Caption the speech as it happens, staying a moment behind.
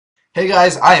Hey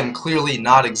guys, I am clearly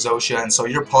not Xxoxia, and so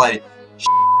you're probably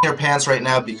shitting your pants right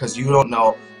now because you don't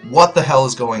know what the hell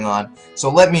is going on. So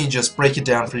let me just break it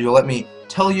down for you. Let me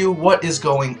tell you what is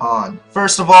going on.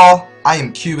 First of all, I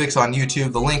am Cyoubxian on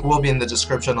YouTube. The link will be in the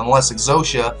description unless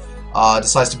Xxoxia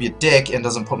decides to be a dick and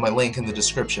doesn't put my link in the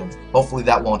description. Hopefully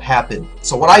that won't happen.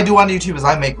 So what I do on YouTube is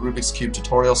I make Rubik's Cube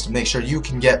tutorials to make sure you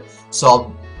can get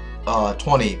sub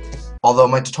 20. Although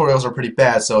my tutorials are pretty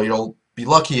bad, so you'll be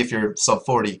lucky if you're sub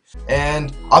 40.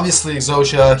 And obviously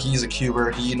Xxoxia, he's a cuber,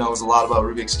 he knows a lot about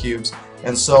Rubik's Cubes,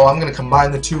 and so I'm going to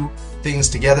combine the two things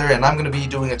together, and I'm going to be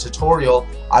doing a tutorial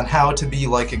on how to be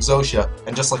like Xxoxia.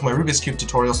 And just like my Rubik's Cube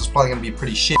tutorials, it's probably going to be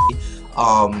pretty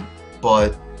shitty,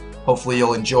 but hopefully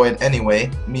you'll enjoy it anyway,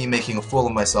 me making a fool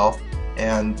of myself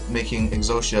and making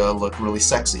Xxoxia look really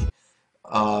sexy,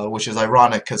 which is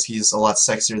ironic because he's a lot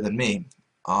sexier than me.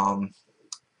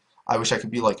 I wish I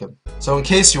could be like him. So in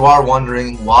case you are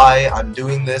wondering why I'm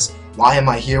doing this, why am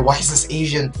I here, why is this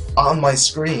Asian on my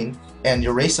screen, and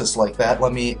you're racist like that,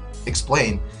 let me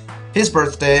explain. His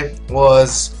birthday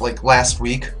was like last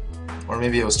week, or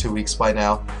maybe it was 2 weeks by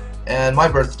now, and my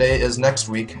birthday is next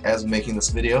week as I'm making this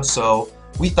video, so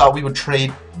we thought we would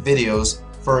trade videos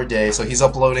for a day. So he's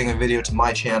uploading a video to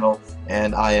my channel,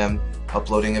 and I am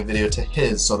uploading a video to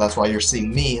his, so that's why you're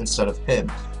seeing me instead of him.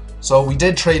 So we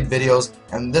did trade videos,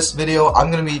 and this video I'm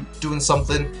going to be doing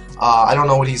something, I don't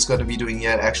know what he's going to be doing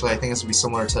yet. Actually, I think it's going to be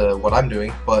similar to what I'm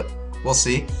doing, but we'll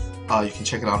see. You can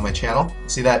check it out on my channel.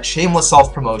 See that? Shameless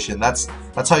self-promotion. That's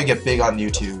how you get big on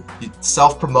YouTube. You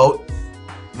self-promote,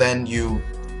 then you,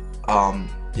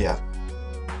 yeah.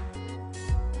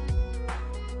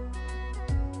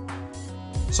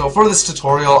 So for this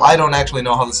tutorial, I don't actually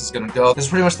know how this is going to go. This is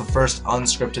pretty much the first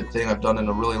unscripted thing I've done in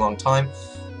a really long time.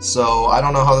 So I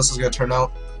don't know how this is going to turn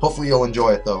out. Hopefully you'll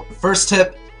enjoy it though. The first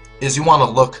tip is you want to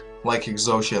look like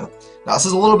Xxoxia. Now this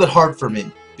is a little bit hard for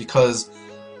me because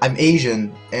I'm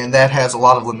Asian and that has a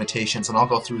lot of limitations, and I'll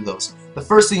go through those. The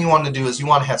first thing you want to do is you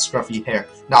want to have scruffy hair.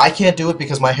 Now I can't do it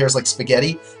because my hair is like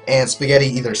spaghetti, and spaghetti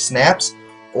either snaps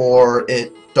or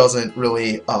it doesn't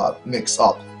really mix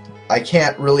up. I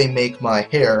can't really make my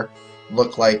hair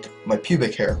look like my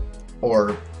pubic hair,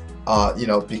 or you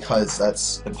know, because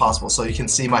that's impossible. So you can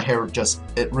see my hair just,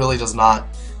 it really does not,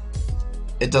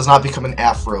 it does not become an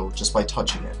afro just by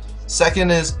touching it.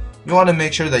 Second is, you want to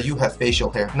make sure that you have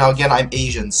facial hair. Now again, I'm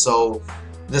Asian, so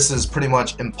this is pretty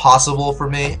much impossible for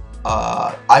me.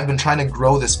 I've been trying to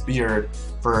grow this beard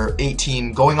for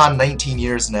 18, going on 19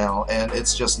 years now, and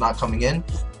it's just not coming in.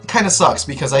 It kind of sucks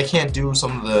because I can't do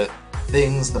some of the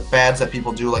things, the fads that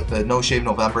people do, like the no shave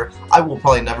November. I will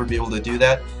probably never be able to do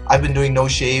that. I've been doing no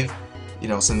shave, you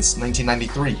know, since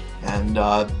 1993, and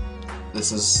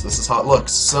this is how it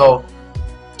looks. So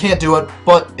can't do it.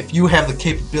 But if you have the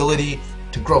capability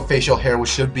to grow facial hair, which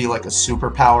should be like a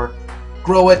superpower,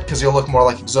 grow it, because you'll look more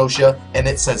like Xxoxia. And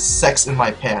it says "sex in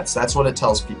my pants." That's what it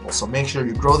tells people. So make sure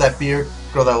you grow that beard,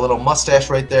 grow that little mustache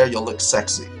right there. You'll look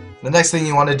sexy. The next thing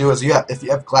you want to do is, if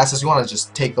you have glasses, you want to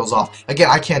just take those off. Again,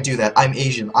 I can't do that. I'm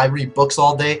Asian. I read books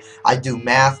all day. I do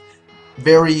math,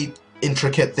 very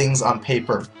intricate things on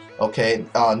paper. Okay,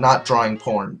 not drawing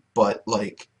porn, but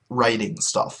like writing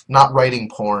stuff. Not writing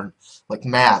porn, like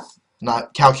math.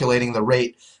 Not calculating the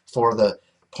rate for the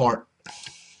porn.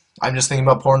 I'm just thinking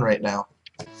about porn right now.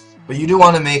 But you do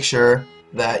want to make sure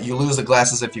that you lose the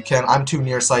glasses if you can. I'm too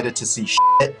nearsighted to see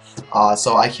shit,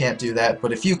 so I can't do that.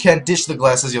 But if you can ditch the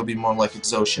glasses, you'll be more like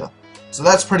Xxoxia. So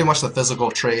that's pretty much the physical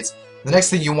traits. The next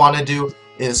thing you want to do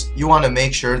is you want to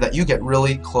make sure that you get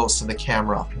really close to the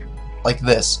camera, like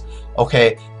this,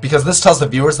 okay? Because this tells the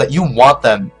viewers that you want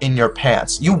them in your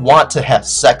pants. You want to have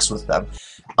sex with them.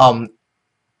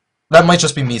 That might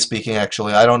just be me speaking,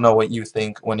 actually. I don't know what you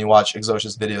think when you watch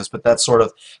Xxoxia's videos, but that's sort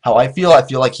of how I feel. I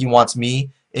feel like he wants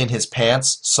me in his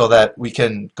pants so that we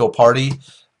can go party.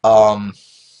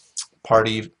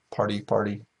 Party.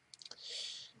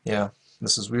 Yeah,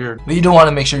 this is weird. But you do want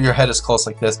to make sure your head is close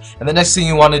like this. And the next thing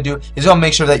you want to do is you want to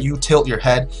make sure that you tilt your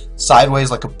head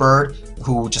sideways like a bird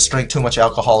who just drank too much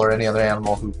alcohol, or any other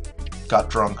animal who got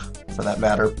drunk, for that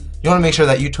matter. You want to make sure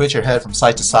that you twitch your head from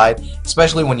side to side,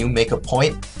 especially when you make a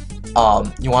point.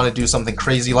 You want to do something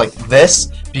crazy like this,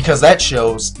 because that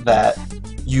shows that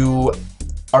you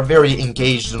are very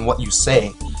engaged in what you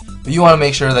say. But you want to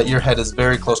make sure that your head is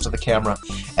very close to the camera.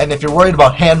 And if you're worried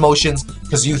about hand motions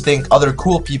because you think other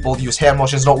cool people use hand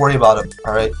motions, don't worry about them,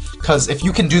 alright? Because if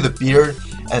you can do the beard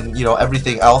and, you know,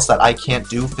 everything else that I can't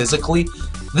do physically,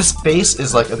 this face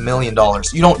is like $1 million.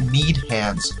 You don't need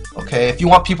hands, okay? If you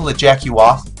want people to jack you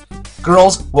off,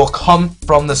 girls will come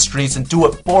from the streets and do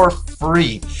it for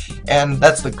free, and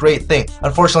that's the great thing.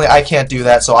 Unfortunately, I can't do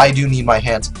that, so I do need my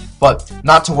hands. But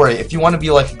not to worry, if you want to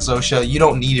be like Xxoxia, you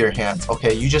don't need your hands,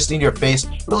 okay? You just need your face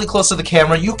really close to the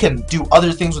camera. You can do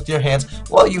other things with your hands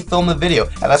while you film a video,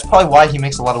 and that's probably why he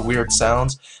makes a lot of weird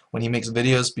sounds when he makes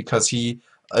videos, because he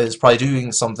is probably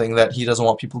doing something that he doesn't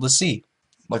want people to see,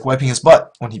 like wiping his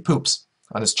butt when he poops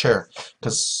on his chair,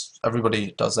 because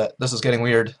everybody does that. This is getting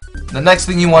weird. The next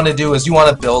thing you want to do is you want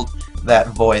to build that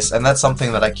voice, and that's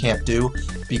something that I can't do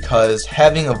because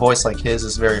having a voice like his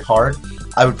is very hard.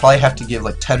 I would probably have to give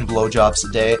like 10 blowjobs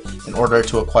a day in order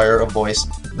to acquire a voice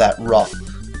that rough.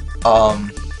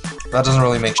 That doesn't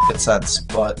really make shit sense,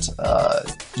 but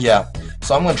yeah.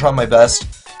 So I'm gonna try my best.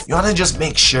 You want to just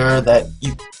make sure that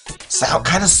you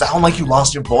kind of sound like you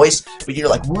lost your voice, but you're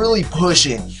like really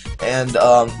pushing and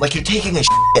like you're taking a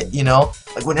shit, you know,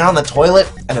 like when you're on the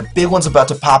toilet and a big one's about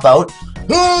to pop out,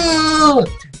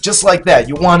 just like that.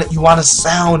 You want to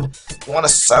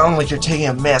sound like you're taking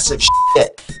a massive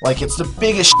shit, like it's the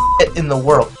biggest shit in the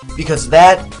world, because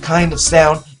that kind of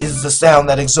sound is the sound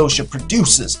that Xxoxia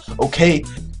produces. Okay.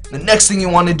 The next thing you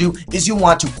want to do is you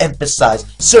want to emphasize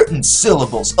certain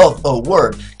syllables of a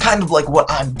word, kind of like what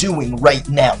I'm doing right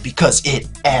now, because it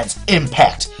adds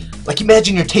impact. Like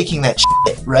imagine you're taking that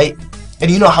shit, right?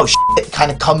 And you know how shit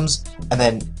kind of comes and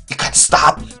then you kind of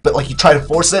stop, but like you try to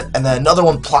force it and then another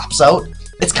one plops out.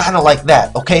 It's kind of like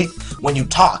that, okay? When you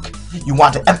talk, you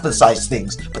want to emphasize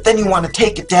things, but then you want to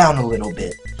take it down a little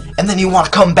bit. And then you want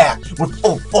to come back with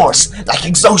full force, like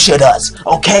Xxoxia does,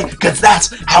 okay? Because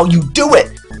that's how you do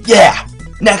it. Yeah.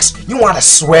 Next, you want to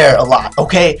swear a lot,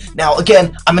 okay? Now,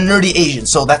 again, I'm a nerdy Asian,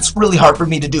 so that's really hard for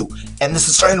me to do. And this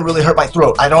is starting to really hurt my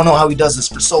throat. I don't know how he does this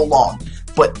for so long.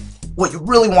 But what you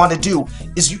really want to do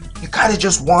is you kind of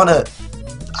just want to,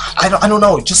 I don't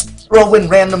know, just throw in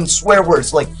random swear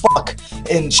words like fuck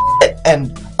and shit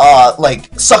and, like,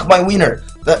 suck my wiener.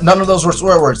 None of those were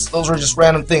swear words. Those were just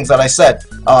random things that I said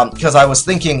because I was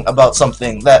thinking about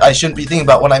something that I shouldn't be thinking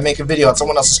about when I make a video on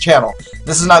someone else's channel.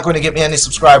 This is not going to get me any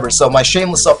subscribers, so my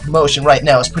shameless self-promotion right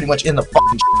now is pretty much in the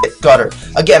fucking shit gutter.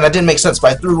 Again, that didn't make sense,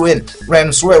 but I threw in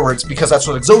random swear words because that's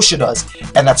what Xxoxia does,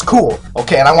 and that's cool,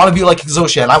 okay? And I want to be like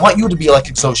Xxoxia, and I want you to be like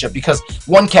Xxoxia, because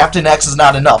one Captain X is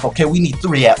not enough, okay? We need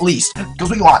 3 at least,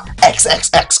 because we want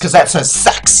XXX, because that says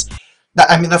sex.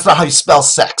 I mean, that's not how you spell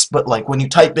sex, but like when you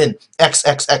type in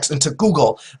XXX into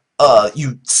Google,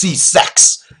 you see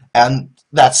sex, and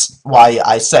that's why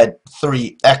I said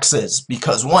 3 X's,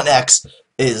 because 1 X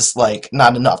is like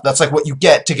not enough. That's like what you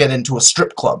get to get into a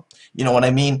strip club. You know what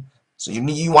I mean? So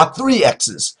you want 3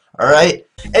 X's. Alright?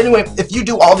 Anyway, if you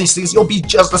do all these things, you'll be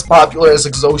just as popular as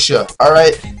Xxoxia,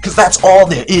 alright? Because that's all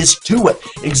there is to it.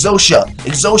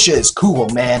 Xxoxia is cool,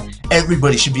 man.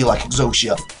 Everybody should be like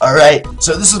Xxoxia, alright?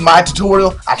 So this is my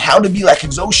tutorial on how to be like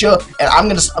Xxoxia, and I'm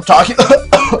gonna stop talking.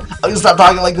 I'm gonna stop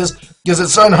talking like this because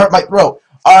it's starting to hurt my throat.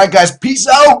 Alright, guys, peace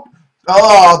out!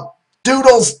 Oh,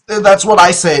 doodles! That's what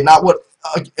I say, not what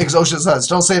Xxoxia says.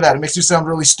 Don't say that, it makes you sound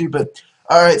really stupid.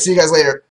 Alright, see you guys later.